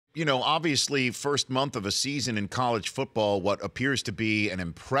Obviously, first month of a season in college football, what appears to be an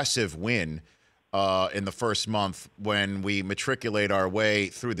impressive win in the first month when we matriculate our way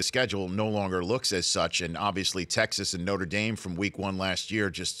through the schedule no longer looks as such. And obviously, Texas and Notre Dame from week one last year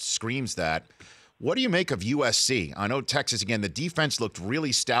just screams that. What do you make of USC? I know Texas, again, the defense looked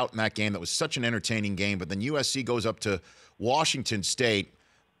really stout in that game. That was such an entertaining game. But then USC goes up to Washington State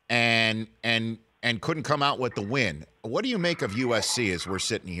and couldn't come out with the win. What do you make of USC as we're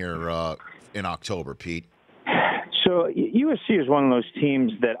sitting here in October, Pete? So USC is one of those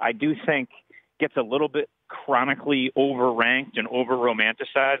teams that I do think gets a little bit chronically overranked and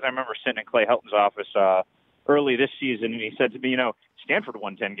over-romanticized. I remember sitting in Clay Helton's office early this season, and he said to me, Stanford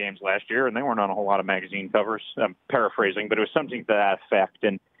won 10 games last year, and they weren't on a whole lot of magazine covers. I'm paraphrasing, but it was something to that effect.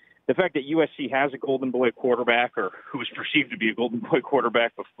 And the fact that USC has a Golden Boy quarterback, or who was perceived to be a Golden Boy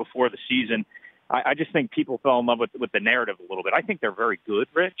quarterback before the season, I just think people fell in love with the narrative a little bit. I think they're very good,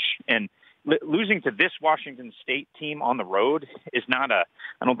 Rich, and losing to this Washington State team on the road is not I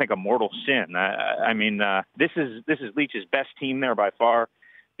don't think, a mortal sin. This is Leach's best team there by far.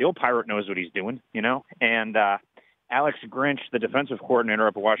 The old Pirate knows what he's doing, and Alex Grinch, the defensive coordinator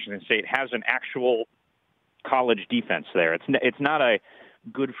up at Washington State, has an actual college defense there. It's not a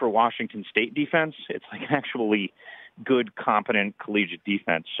good for Washington State defense. It's like an actually good, competent collegiate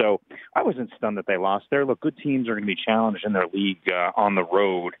defense. So I wasn't stunned that they lost there. Look, good teams are going to be challenged in their league on the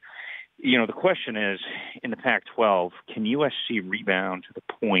road. The question is, in the Pac-12, can USC rebound to the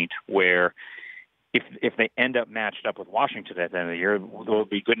point where if they end up matched up with Washington at the end of the year, they'll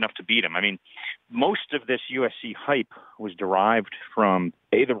be good enough to beat them? I mean, most of this USC hype was derived from,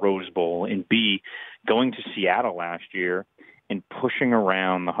 A, the Rose Bowl, and B, going to Seattle last year and pushing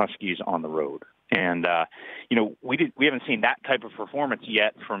around the Huskies on the road. And, we haven't seen that type of performance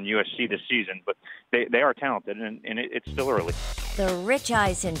yet from USC this season, but they are talented, and it's still early. The Rich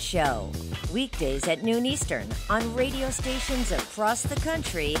Eisen Show, weekdays at noon Eastern on radio stations across the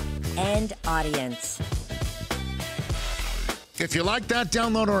country and audience. If you like that,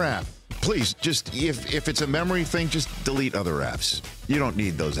 download our app. Please, just if it's a memory thing, just delete other apps. You don't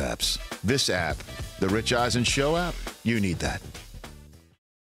need those apps. This app, the Rich Eisen Show app, you need that.